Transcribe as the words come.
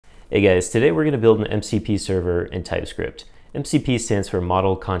Hey guys, today we're going to build an MCP server in TypeScript. MCP stands for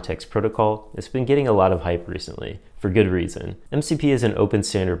Model Context Protocol. It's been getting a lot of hype recently, for good reason. MCP is an open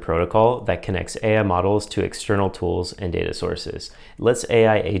standard protocol that connects AI models to external tools and data sources. It lets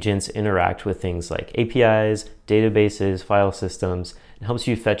AI agents interact with things like APIs, databases, file systems, and helps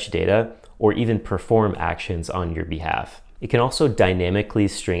you fetch data or even perform actions on your behalf. It can also dynamically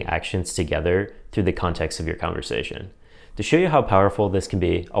string actions together through the context of your conversation. To show you how powerful this can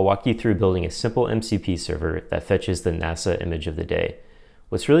be, I'll walk you through building a simple MCP server that fetches the NASA image of the day.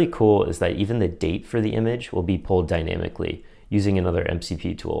 What's really cool is that even the date for the image will be pulled dynamically using another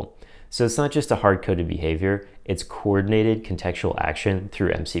MCP tool. So it's not just a hard-coded behavior, it's coordinated contextual action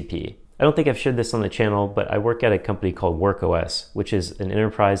through MCP. I don't think I've shared this on the channel, but I work at a company called WorkOS, which is an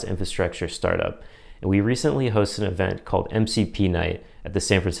enterprise infrastructure startup. And we recently hosted an event called MCP Night at the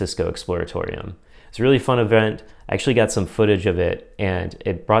San Francisco Exploratorium. It's a really fun event. I actually got some footage of it, and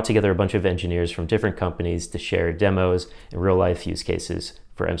it brought together a bunch of engineers from different companies to share demos and real-life use cases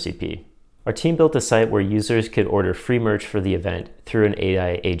for MCP. Our team built a site where users could order free merch for the event through an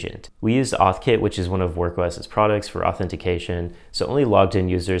AI agent. We used AuthKit, which is one of WorkOS's products, for authentication, so only logged-in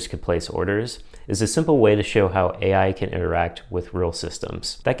users could place orders. It's a simple way to show how AI can interact with real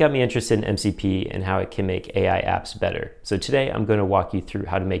systems. That got me interested in MCP and how it can make AI apps better. So today I'm going to walk you through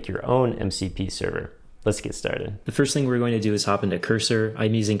how to make your own MCP server. Let's get started. The first thing we're going to do is hop into Cursor.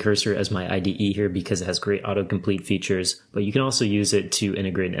 I'm using Cursor as my IDE here because it has great autocomplete features, but you can also use it to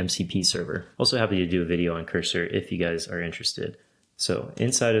integrate an MCP server. Also happy to do a video on Cursor if you guys are interested. So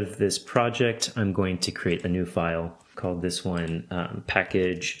inside of this project, I'm going to create a new file called this one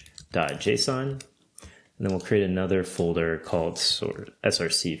package.json. And then we'll create another folder called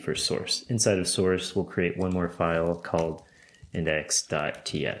src for source. Inside of source, we'll create one more file called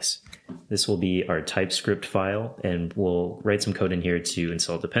index.ts. This will be our TypeScript file, and we'll write some code in here to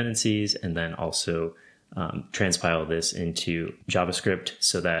install dependencies and then also transpile this into JavaScript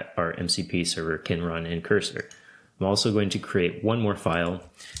so that our MCP server can run in Cursor. I'm also going to create one more file,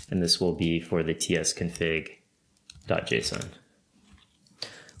 and this will be for the tsconfig.json.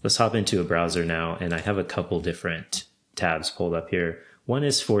 Let's hop into a browser now, and I have a couple different tabs pulled up here. One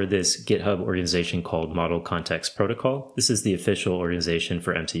is for this GitHub organization called Model Context Protocol. This is the official organization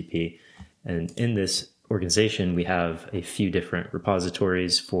for MCP. And in this organization, we have a few different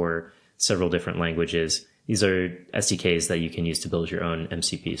repositories for several different languages. These are SDKs that you can use to build your own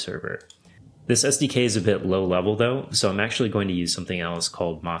MCP server. This SDK is a bit low level though, so I'm actually going to use something else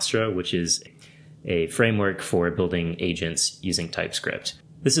called Mastra, which is a framework for building agents using TypeScript.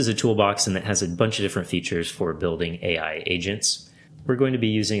 This is a toolbox and it has a bunch of different features for building AI agents. We're going to be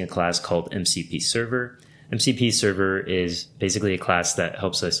using a class called MCP Server. MCP Server is basically a class that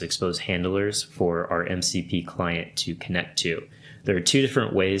helps us expose handlers for our MCP client to connect to. There are two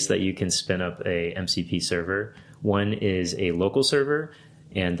different ways that you can spin up a MCP server. One is a local server,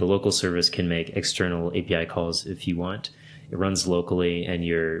 and the local service can make external API calls if you want. It runs locally, and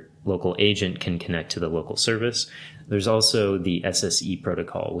your local agent can connect to the local service. There's also the SSE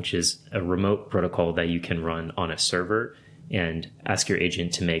protocol, which is a remote protocol that you can run on a server and ask your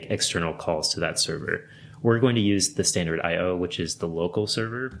agent to make external calls to that server. We're going to use the standard IO, which is the local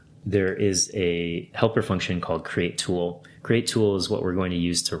server. There is a helper function called createTool. CreateTool is what we're going to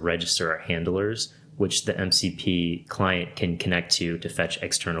use to register our handlers, which the MCP client can connect to fetch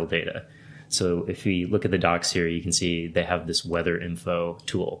external data. So if we look at the docs here, you can see they have this weather info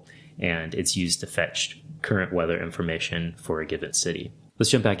tool, and it's used to fetch current weather information for a given city.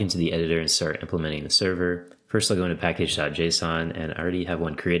 Let's jump back into the editor and start implementing the server. First, I'll go into package.json, and I already have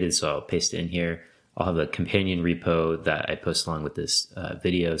one created, so I'll paste it in here. I'll have a companion repo that I post along with this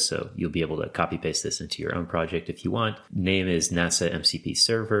video, so you'll be able to copy paste this into your own project if you want. Name is NASA MCP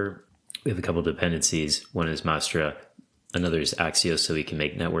server. We have a couple dependencies. One is Mastra, another is Axios, so we can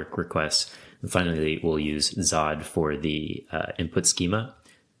make network requests. And finally, we'll use Zod for the input schema.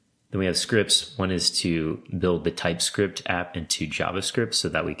 Then we have scripts. One is to build the TypeScript app into JavaScript so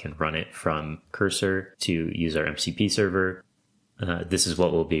that we can run it from Cursor to use our MCP server. This is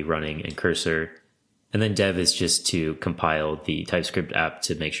what we'll be running in Cursor. And then dev is just to compile the TypeScript app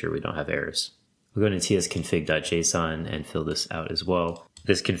to make sure we don't have errors. We'll go into tsconfig.json and fill this out as well.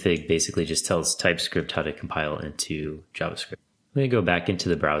 This config basically just tells TypeScript how to compile into JavaScript. I'm going to go back into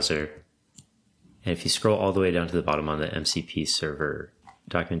the browser. And if you scroll all the way down to the bottom on the MCP server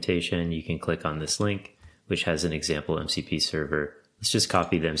documentation, you can click on this link, which has an example MCP server. Let's just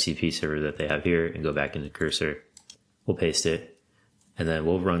copy the MCP server that they have here and go back into Cursor. We'll paste it, and then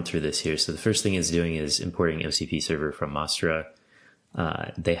we'll run through this here. So the first thing it's doing is importing MCP server from Mastra.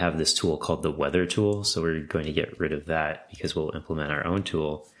 They have this tool called the weather tool, so we're going to get rid of that because we'll implement our own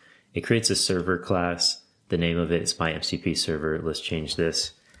tool. It creates a server class. The name of it is my MCP server. Let's change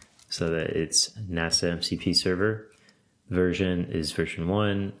this so that it's NASA MCP server. Version is version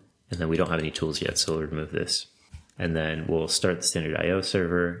 1, and then we don't have any tools yet, so we'll remove this. And then we'll start the standard IO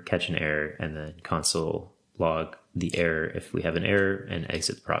server, catch an error, and then console log the error if we have an error, and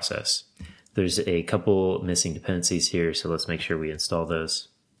exit the process. There's a couple missing dependencies here, so let's make sure we install those.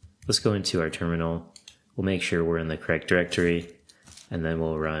 Let's go into our terminal. We'll make sure we're in the correct directory, and then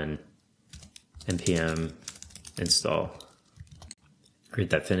we'll run npm install.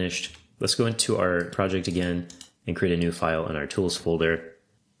 Great, that finished. Let's go into our project again and create a new file in our tools folder.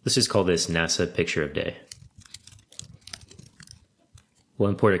 Let's just call this NASA picture of day. We'll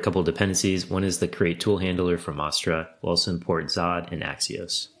import a couple dependencies. One is the create tool handler from Mastra. We'll also import Zod and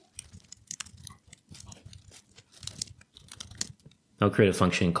Axios. I'll create a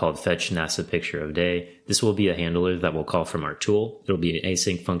function called fetch NASA picture of day. This will be a handler that we'll call from our tool. It'll be an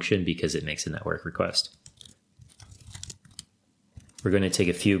async function because it makes a network request. We're going to take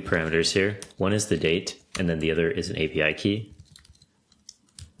a few parameters here. One is the date, and then the other is an API key.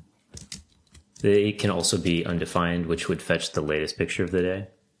 The date can also be undefined, which would fetch the latest picture of the day.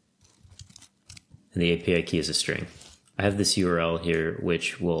 And the API key is a string. I have this URL here,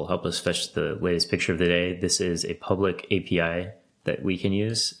 which will help us fetch the latest picture of the day. This is a public API that we can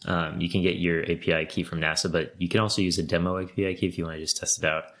use. You can get your API key from NASA, but you can also use a demo API key if you want to just test it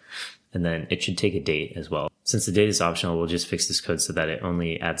out. And then it should take a date as well. Since the date is optional, we'll just fix this code so that it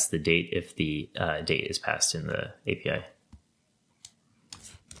only adds the date if the date is passed in the API.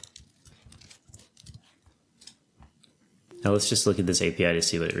 Now let's just look at this API to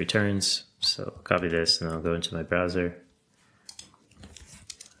see what it returns. So I'll copy this and I'll go into my browser.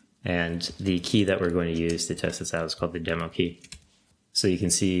 And the key that we're going to use to test this out is called the demo key. So you can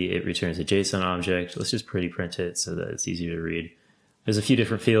see it returns a JSON object. Let's just pretty print it so that it's easier to read. There's a few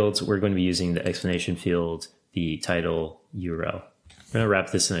different fields. We're going to be using the explanation field, the title, URL. We're going to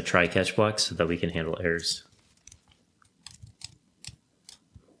wrap this in a try-catch block so that we can handle errors.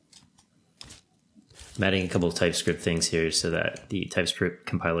 I'm adding a couple of TypeScript things here so that the TypeScript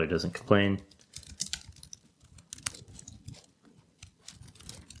compiler doesn't complain.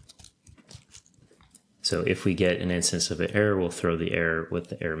 So if we get an instance of an error, we'll throw the error with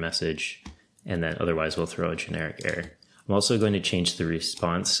the error message, and then otherwise we'll throw a generic error. I'm also going to change the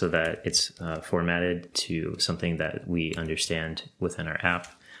response so that it's formatted to something that we understand within our app.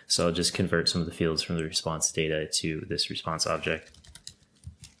 So I'll just convert some of the fields from the response data to this response object.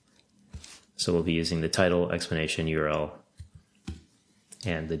 So we'll be using the title, explanation, URL,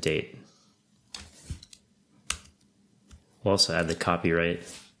 and the date. We'll also add the copyright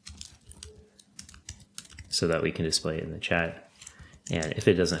so that we can display it in the chat. And if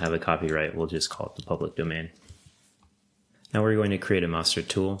it doesn't have a copyright, we'll just call it the public domain. Now we're going to create a Mastra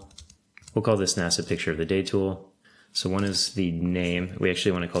tool. We'll call this NASA picture of the day tool. So one is the name. We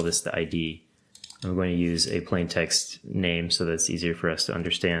actually want to call this the ID. I'm going to use a plain text name so that it's easier for us to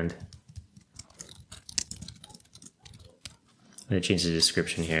understand. I'm going to change the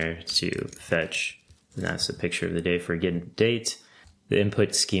description here to fetch the NASA picture of the day for a given date. The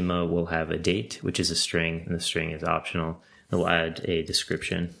input schema will have a date, which is a string, and the string is optional. And we'll add a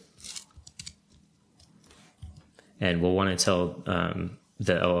description. And we'll want to tell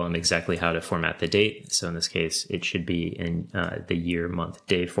the LLM exactly how to format the date. So in this case, it should be in the year, month,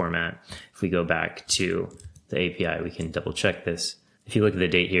 day format. If we go back to the API, we can double check this. If you look at the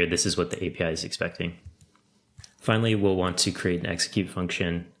date here, this is what the API is expecting. Finally, we'll want to create an execute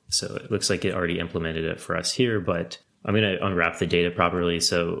function. So it looks like it already implemented it for us here, but I'm going to unwrap the data properly.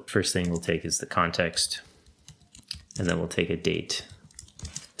 So first thing we'll take is the context, and then we'll take a date.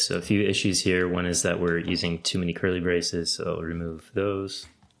 So a few issues here. One is that we're using too many curly braces, so I'll remove those.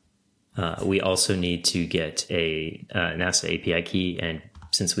 We also need to get a NASA API key, and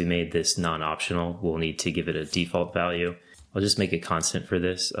since we made this non-optional, we'll need to give it a default value. I'll just make a constant for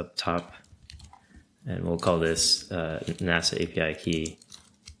this up top, and we'll call this NASA API key.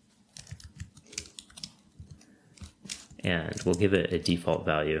 And we'll give it a default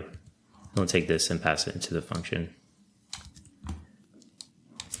value. We'll take this and pass it into the function.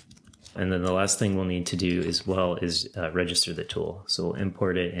 And then the last thing we'll need to do as well is register the tool. So we'll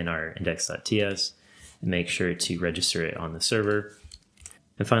import it in our index.ts and make sure to register it on the server.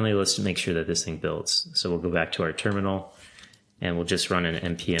 And finally, let's make sure that this thing builds. So we'll go back to our terminal and we'll just run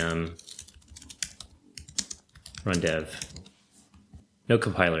an npm run dev. No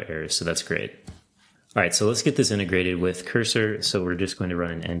compiler errors, so that's great. All right, so let's get this integrated with Cursor. So we're just going to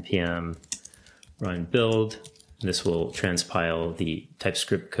run an npm run build. This will transpile the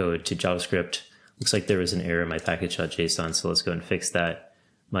TypeScript code to JavaScript. Looks like there was an error in my package.json, so let's go and fix that.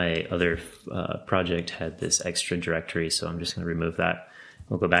 my other project had this extra directory, so I'm just going to remove that.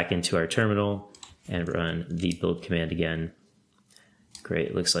 We'll go back into our terminal and run the build command again.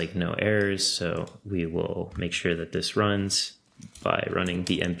 Great, looks like no errors, so we will make sure that this runs by running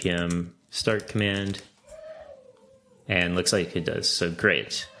the npm start command, and looks like it does, so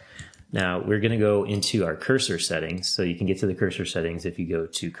great. Now we're going to go into our cursor settings. So you can get to the cursor settings if you go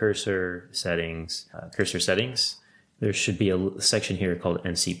to cursor settings, There should be a section here called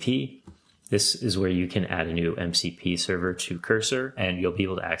MCP. This is where you can add a new MCP server to cursor, and you'll be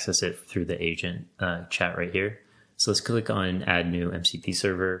able to access it through the agent chat right here. So let's click on add new MCP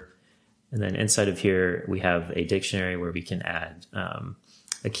server. And then inside of here, we have a dictionary where we can add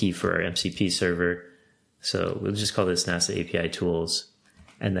a key for our MCP server. So we'll just call this NASA API tools.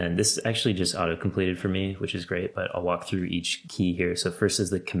 And then this is actually just auto-completed for me, which is great, but I'll walk through each key here. So first is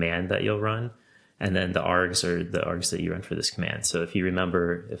the command that you'll run, and then the args are the args that you run for this command. So if you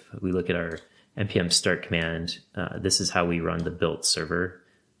remember, if we look at our npm start command, this is how we run the built server.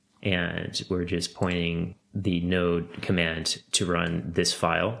 And we're just pointing the node command to run this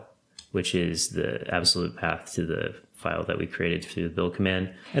file, which is the absolute path to the file that we created through the build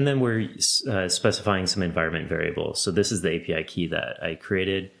command. And then we're specifying some environment variables. So this is the API key that I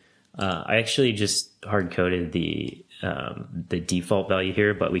created. I actually just hard-coded the default value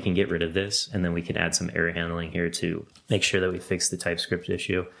here, but we can get rid of this, and then we can add some error handling here to make sure that we fix the TypeScript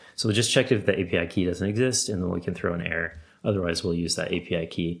issue. So we'll just check if the API key doesn't exist, and then we can throw an error. Otherwise, we'll use that API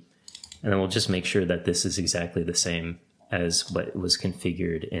key. And then we'll just make sure that this is exactly the same as what was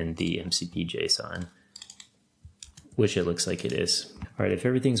configured in the MCP JSON, which it looks like it is. All right, if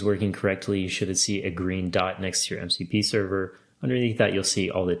everything's working correctly, you should see a green dot next to your MCP server. Underneath that, you'll see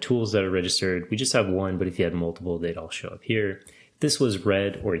all the tools that are registered. We just have one, but if you had multiple, they'd all show up here. If this was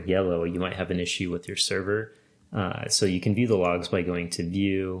red or yellow, you might have an issue with your server. So you can view the logs by going to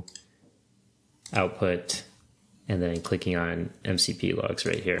View, Output, and then clicking on MCP logs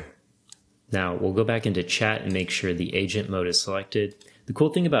right here. Now we'll go back into chat and make sure the agent mode is selected. The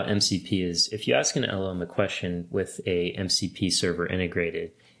cool thing about MCP is if you ask an LLM a question with a MCP server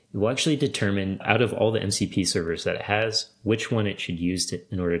integrated, it will actually determine out of all the MCP servers that it has, which one it should use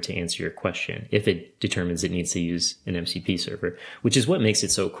in order to answer your question, if it determines it needs to use an MCP server, which is what makes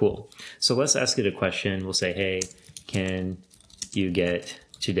it so cool. So let's ask it a question. We'll say, hey, can you get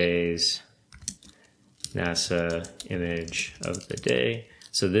today's NASA image of the day?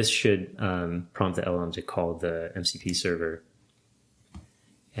 So this should prompt the LLM to call the MCP server.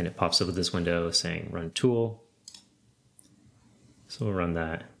 And it pops up with this window saying run tool. So we'll run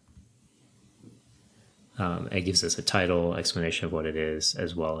that. It gives us a title, explanation of what it is,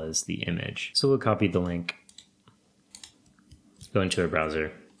 as well as the image. So we'll copy the link, go into our browser,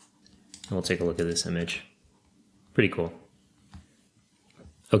 and we'll take a look at this image. Pretty cool.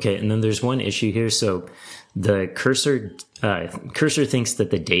 Okay, and then there's one issue here. So the cursor thinks that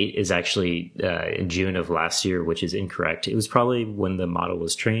the date is actually in June of last year, which is incorrect. It was probably when the model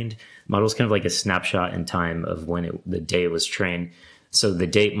was trained. The model is kind of like a snapshot in time of when the day it was trained. So the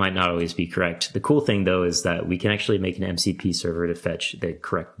date might not always be correct. The cool thing, though, is that we can actually make an MCP server to fetch the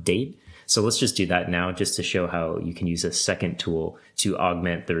correct date. So let's just do that now, just to show how you can use a second tool to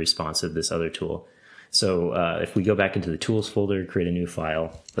augment the response of this other tool. So if we go back into the tools folder, create a new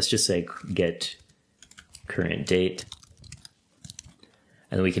file, let's just say get current date,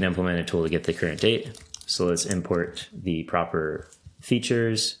 and then we can implement a tool to get the current date. So let's import the proper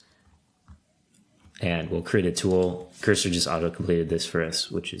features, and we'll create a tool. Cursor just auto-completed this for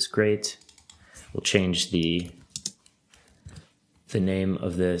us, which is great. We'll change the name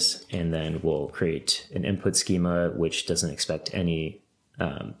of this, and then we'll create an input schema which doesn't expect any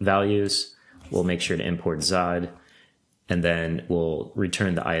values. We'll make sure to import Zod, and then we'll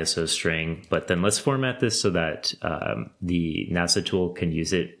return the ISO string. But then let's format this so that the NASA tool can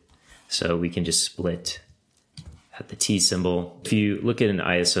use it. So we can just split at the T symbol. If you look at an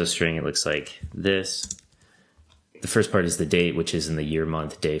ISO string, it looks like this. The first part is the date, which is in the year,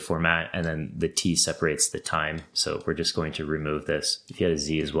 month, day format, and then the T separates the time. So we're just going to remove this. If you had a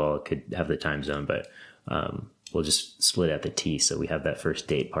Z as well, it could have the time zone, but we'll just split at the T so we have that first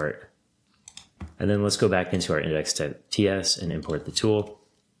date part. And then let's go back into our index.ts and import the tool.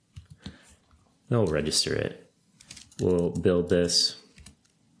 Then we'll register it. We'll build this.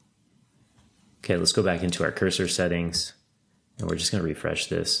 Okay, let's go back into our cursor settings, and we're just going to refresh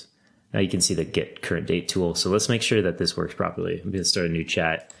this. Now you can see the get current date tool. So let's make sure that this works properly. I'm going to start a new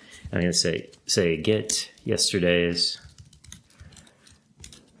chat. I'm going to say get yesterday's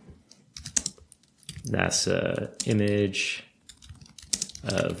NASA image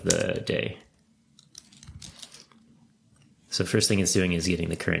of the day. So first thing it's doing is getting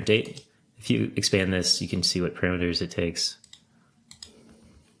the current date. If you expand this, you can see what parameters it takes.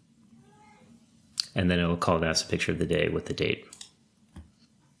 And then it'll call that's a picture of the day with the date.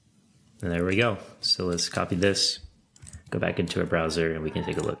 And there we go. So let's copy this, go back into our browser, and we can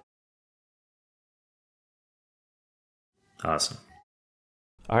take a look. Awesome.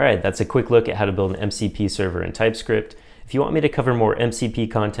 All right, that's a quick look at how to build an MCP server in TypeScript. If you want me to cover more MCP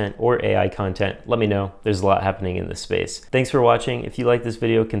content or AI content, let me know. There's a lot happening in this space. Thanks for watching. If you like this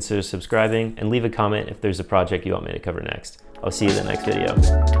video, consider subscribing and leave a comment if there's a project you want me to cover next. I'll see you in the next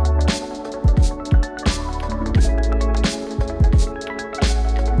video.